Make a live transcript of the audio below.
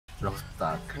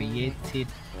Rockstar created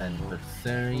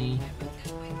anniversary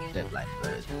deadline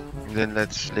bird. And then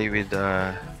let's play with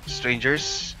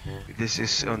strangers. This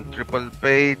is on triple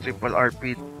pay, triple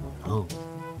RP. Oh,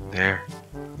 There.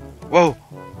 Whoa!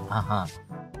 haha.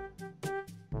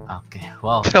 Okay,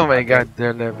 wow. Oh my Okay, god,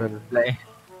 their level. play.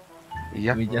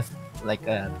 Yeah. We just like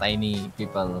tiny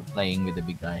people playing with the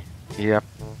big guy. Yep.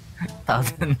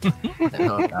 1,000.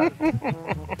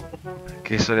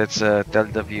 Okay, so let's tell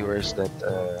the viewers that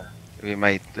we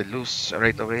might lose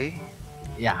right away.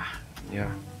 Yeah,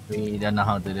 Yeah. we don't know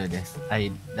how to do this.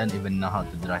 I don't even know how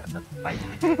to drive that bike.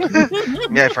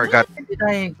 Yeah, I forgot. Why did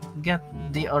I get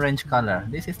the orange color?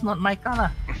 This is not my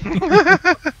color.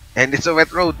 And it's a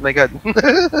wet road, my god.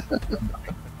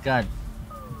 God,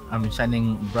 I'm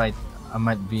shining bright. I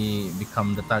might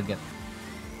become the target.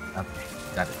 Okay,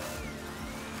 got it.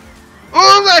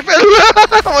 Oh, I fell!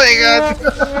 Oh my god!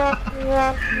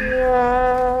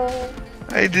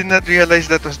 I did not realize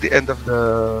that was the end of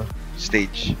the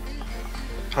stage.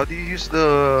 How do you use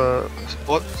the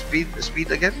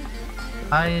speed again?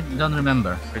 I don't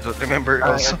remember. I don't remember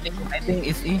also. I think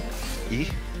it's E.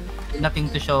 E? Nothing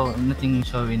to show. Nothing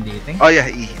show in the thing. Oh yeah,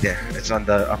 E there. It's on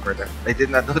the upper left. I did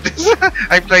not notice.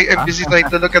 I'm busy trying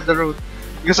to look at the road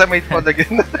because I might fall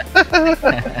again.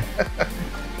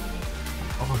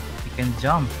 Oh, you can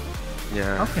jump.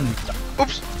 Yeah. How can we jump?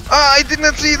 Oops! Ah, I did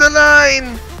not see the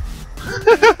line.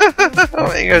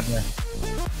 Oh my god. Yeah.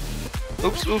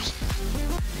 Oops, oops.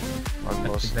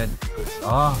 Almost.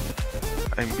 Oh,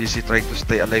 I'm busy trying to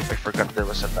stay alive. I forgot there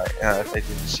was a line. I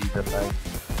didn't see the line.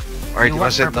 Or I You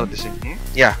want wasn't purple? noticing. Hmm?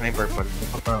 Yeah, I'm purple.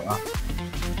 purple.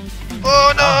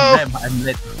 Oh no! Oh, I'm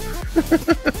lit.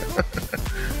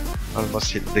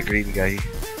 Almost hit the green guy.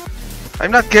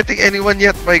 I'm not getting anyone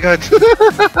yet, my god.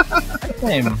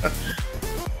 Same.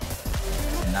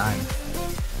 Nice.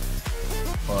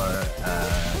 For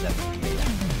that.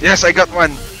 Yes, I got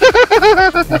one.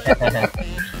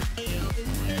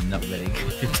 I'm not very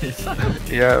good at this.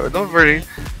 Yeah, don't worry.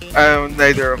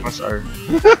 Neither of us are.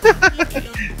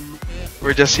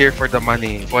 We're just here for the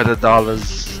money, for the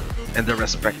dollars, and the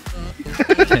respect.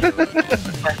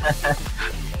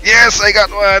 Yes, I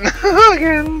got one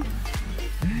again.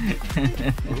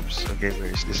 Oops. Okay,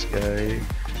 where's this guy?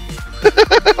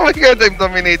 Oh my god, I'm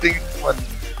dominating one.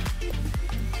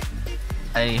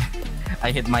 I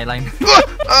hit my line.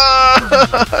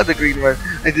 Ah, the green one.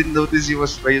 I didn't notice he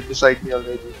was right beside me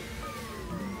already.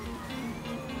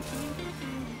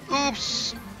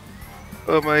 Oops.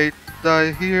 I might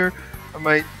die here. I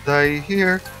might die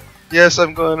here. Yes,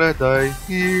 I'm gonna die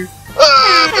here.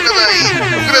 Ah, I'm gonna die.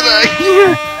 I'm gonna die.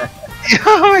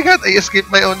 Oh my god, I escaped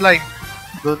my own line.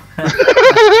 Don't. Oh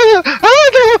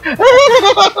no!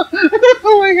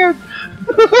 Oh my god.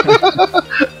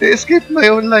 I escaped my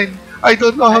own line. I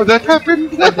don't know how that happened.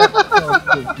 I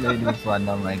just play this one.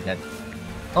 Oh my god.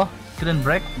 Oh, couldn't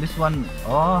break this one.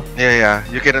 Oh. Yeah,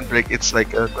 you cannot break. It's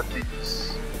like a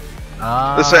continuous.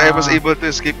 Ah. That's why I was able to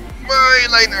escape my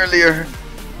line earlier.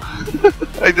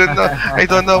 I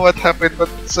don't know what happened, but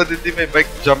suddenly my bike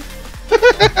jumped.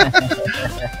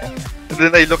 And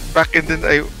then I looked back and then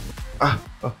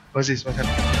what's this? What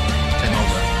happened? Time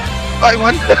over. I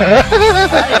won!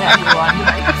 You won.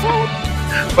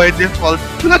 By default.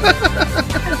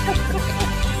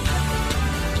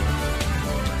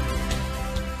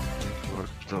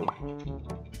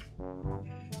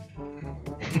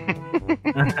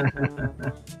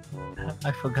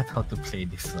 I forgot how to play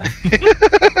this one.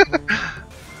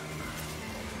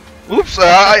 Oops!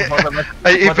 I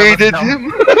evaded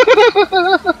him.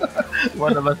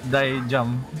 One of us die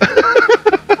jump.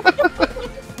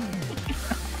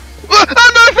 Ah,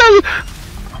 no, I fell!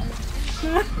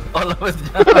 All of us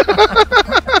jump.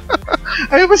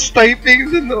 I was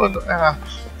typing then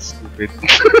stupid.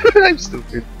 I'm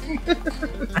stupid.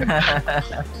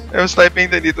 I was typing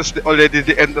that it was already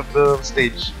the end of the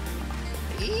stage.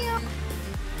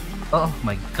 Oh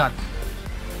my god.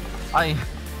 I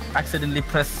accidentally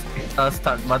pressed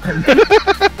start button.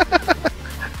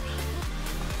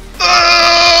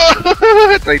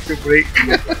 I tried to break.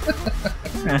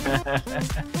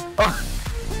 Oh.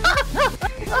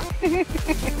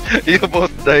 You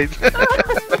both died.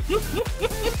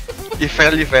 You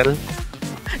fell.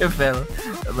 It fell,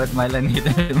 but my line hit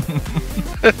him.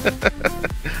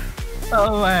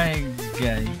 Oh my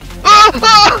god.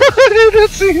 I did not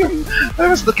see him. I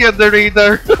was looking at the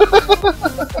radar.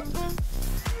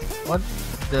 What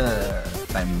the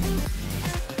time?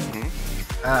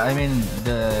 I mean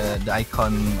the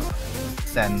icon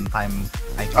send time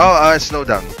icon. Oh, slow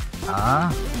down. Ah.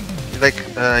 Like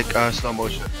slow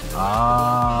motion.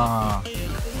 Ah.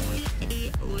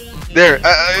 There.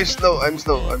 I'm slow. I'm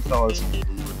slow. I'm slow also.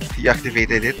 He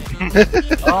activated it.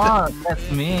 Oh, that's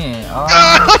me. Oh,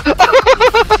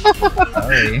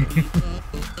 sorry.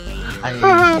 I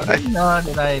didn't know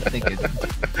that I take it.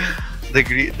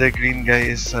 The green guy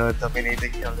is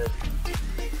dominating me already.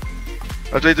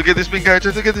 I'll try to get this pink guy. I'll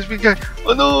try to get this pink guy.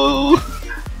 Oh no!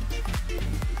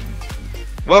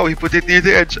 Wow, he put it near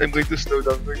the edge. I'm going to slow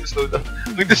down. I'm going to slow down.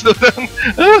 I'm going to slow down.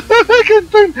 I can't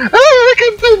turn. I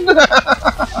can't turn.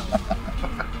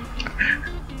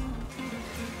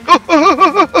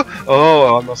 Oh,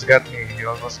 almost got me. You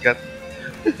almost got me.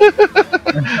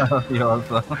 You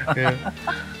also. Yeah.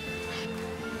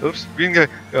 Oops, green guy.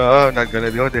 Oh, not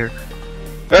gonna go there.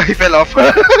 He fell off.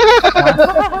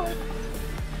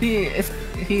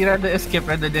 He rather escape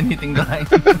rather than hitting the line.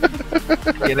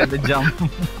 He rather jump.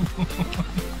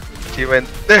 He went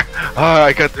there. Ah,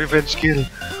 I got revenge kill.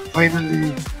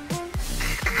 Finally.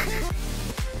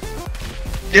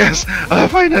 Yes.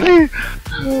 Finally.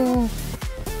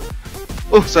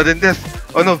 Oh, sudden death.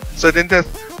 Oh no, sudden death.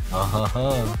 Oh,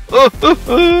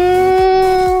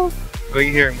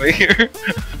 Going here. I'm going here.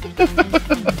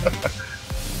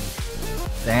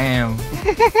 damn.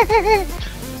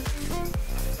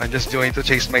 I'm just going to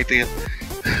chase my tail.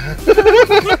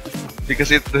 Because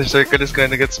the circle is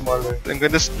gonna get smaller. I'm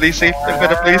gonna play safe. I'm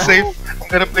gonna play safe. I'm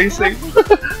gonna play safe.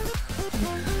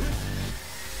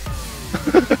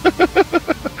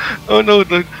 Oh no,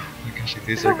 don't cash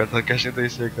into a circle. Don't cash into a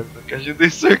circle. Don't cash into a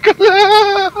circle.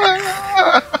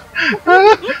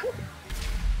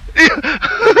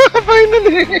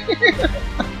 Finally!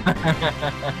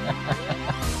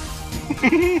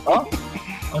 Oh,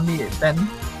 only 10.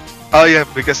 Oh yeah,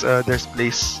 because there's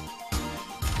place.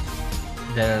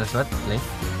 There's what place?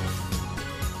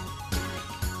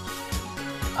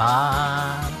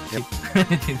 Ah, Yep.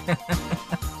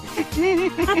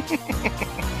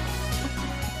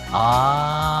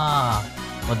 ah,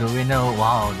 for the winner.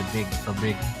 Wow, so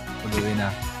big for the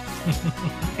winner.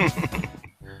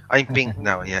 I'm pink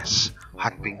now, yes.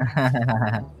 Hot pink.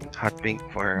 Hot pink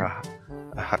for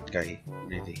a hot guy.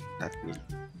 Really, not me.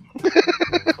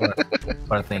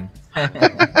 Poor thing.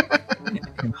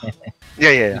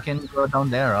 Yeah. You can go down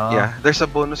there. Oh. Yeah, there's a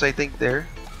bonus I think there.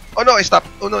 Oh no, I stopped.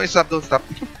 Oh no, I stopped. Don't stop.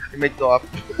 I might go up.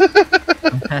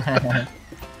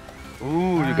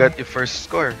 Ooh, you got your first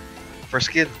score.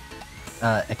 First kill.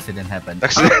 Accident happened.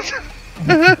 Accident.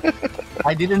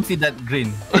 I didn't see that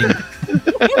green thing.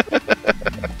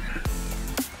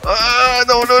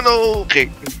 No.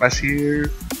 Okay, let's pass here.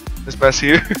 Let's pass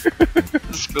here.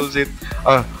 Let's close it.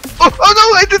 Oh no,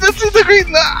 I didn't see the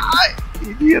green.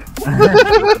 Idiot.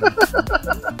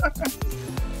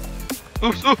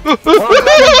 Oops.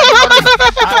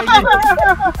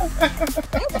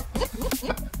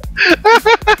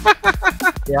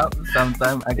 Yep,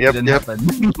 sometimes accident happen.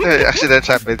 Accidents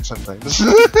happen sometimes.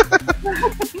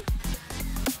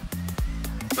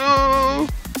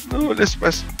 No, let's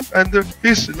pass under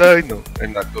his line. No,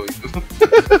 I'm not going to.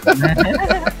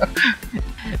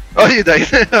 Oh, you died.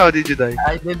 How did you die?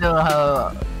 I didn't know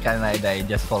how can I die,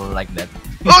 just fall like that.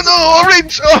 Oh no,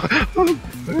 orange! Oh!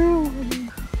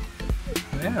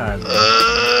 Where are they?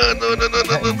 No.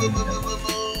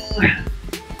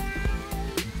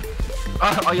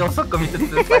 Oh, you also committed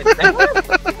suicide.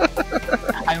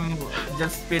 I'm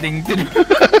just speeding to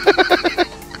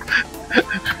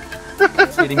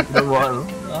the wall.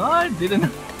 Oh, I didn't.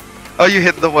 Oh, you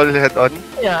hit the wall head on?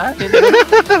 Yeah, it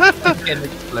can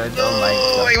explode. Oh my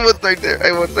god.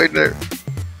 I won't turn there.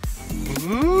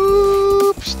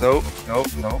 Oops. No.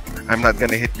 I'm not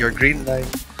gonna hit your green line.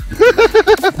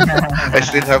 I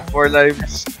still have 4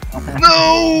 lives.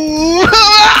 No!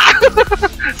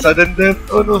 Sudden death.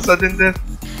 Oh no, sudden death.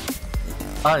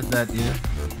 Oh, is that you?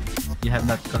 You have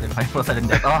not qualified for sudden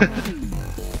death. Oh.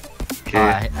 Okay.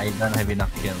 I don't have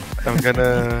enough kills. I'm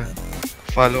gonna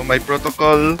follow my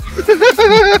protocol.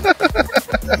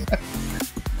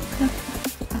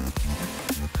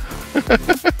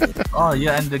 Oh, you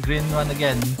and the green one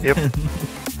again. Yep.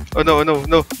 Oh no. Oh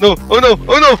no.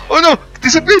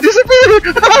 Disappear.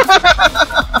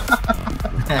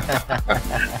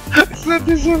 It's not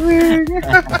disappearing.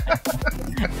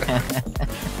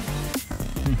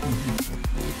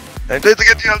 I'm trying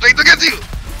to get you.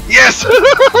 Yes.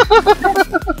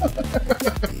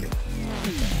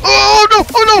 Oh no.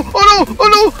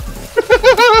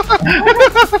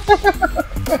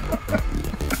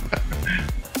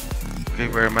 Okay,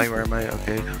 where am I?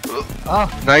 Okay. Oh,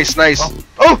 Nice. Oh.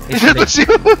 Oh, It's that was you.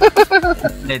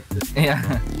 yeah.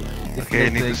 Okay, I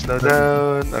need to slow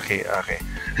down. Okay.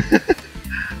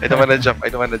 I don't wanna jump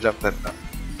that now.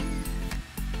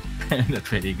 I'm not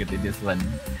very good in this one.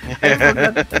 I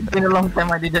forgot. It's been a long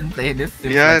time I didn't play this.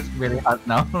 It's Yeah. like very hard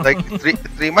now. Like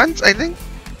 3 months, I think.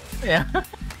 Yeah.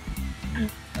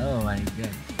 Oh my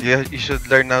god. Yeah, you should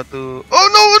learn how to. Oh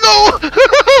no, no!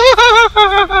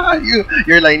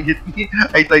 Your line hit me.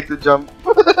 I tried to jump.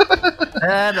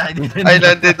 I didn't. I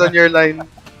landed on your line.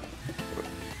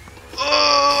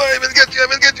 Oh, I will get you! I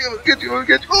will get you! I will get you! I will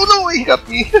get you! Oh no, he got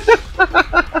me!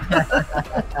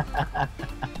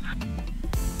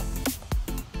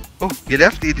 Oh, he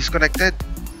left. He disconnected.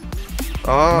 Am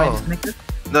I Oh, disconnected?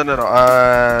 no, no, no.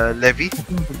 Levy. I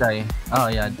think the guy. Oh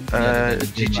yeah. The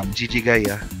green one. GG guy.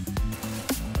 Yeah.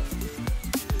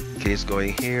 Okay, he's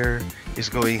going here. He's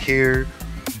going here.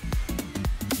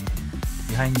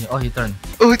 Behind you. Oh, he turned.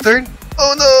 Oh, he turned.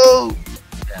 Oh no!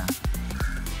 Yeah.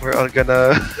 We're all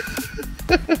gonna.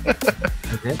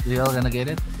 Okay. We all gonna get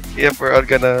it. Yep, we're all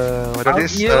gonna. What it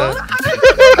is? You?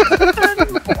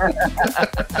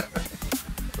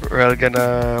 We're all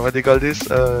gonna. What do you call this?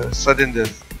 Sudden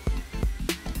death.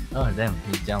 Oh damn!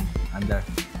 He jumped under.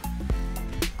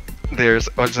 There's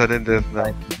on sudden death now.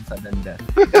 Right. Sudden death.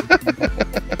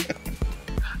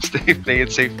 Stay play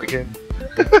it safe again.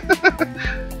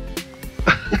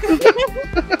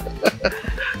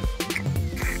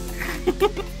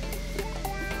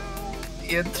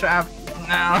 You're trapped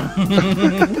now.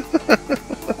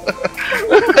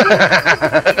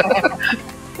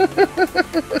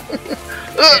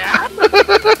 Yeah.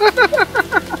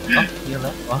 Oh, you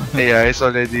left. Oh. Yeah, it's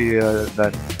already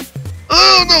done.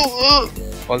 Oh no!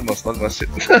 Almost hit,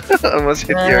 almost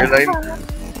hit your line.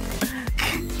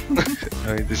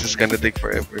 Ay, this is gonna take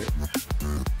forever.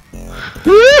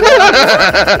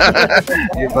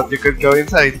 You thought you could go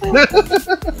inside.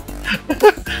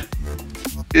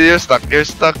 You're stuck. You're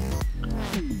stuck.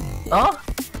 Oh?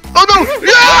 Oh no!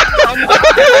 Yeah!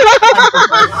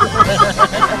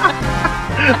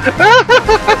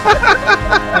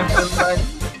 I'm so sorry.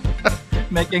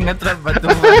 Making a trap but too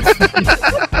much.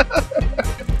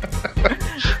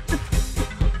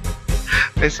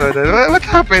 I saw that. What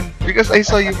happened? Because I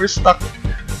saw you were stuck.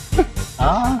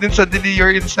 Ah, Then suddenly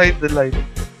you're inside the line.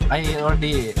 I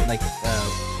already like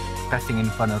passing in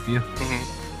front of you.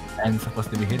 I'm supposed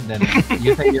to be hit, then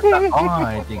you say you're stuck. Oh,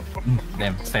 I think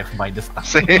them saved by the stuck.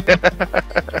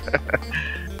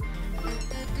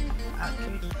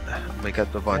 Oh my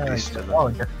god, the bond is still Oh,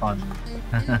 just fun.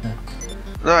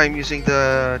 No, I'm using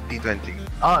the T20.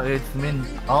 Oh, it's mean.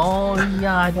 Oh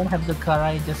yeah, I don't have the car.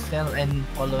 I just sell and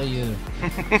follow you.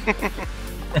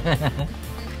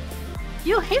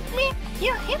 You hit me!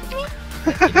 You hit me!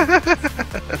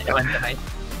 I went right.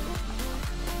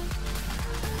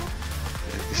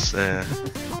 It's,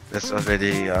 that's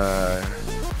already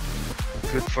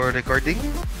good for recording.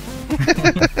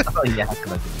 Oh yeah,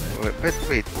 close it. But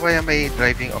wait, why am I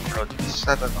driving off-road? This is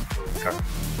not an off-road car.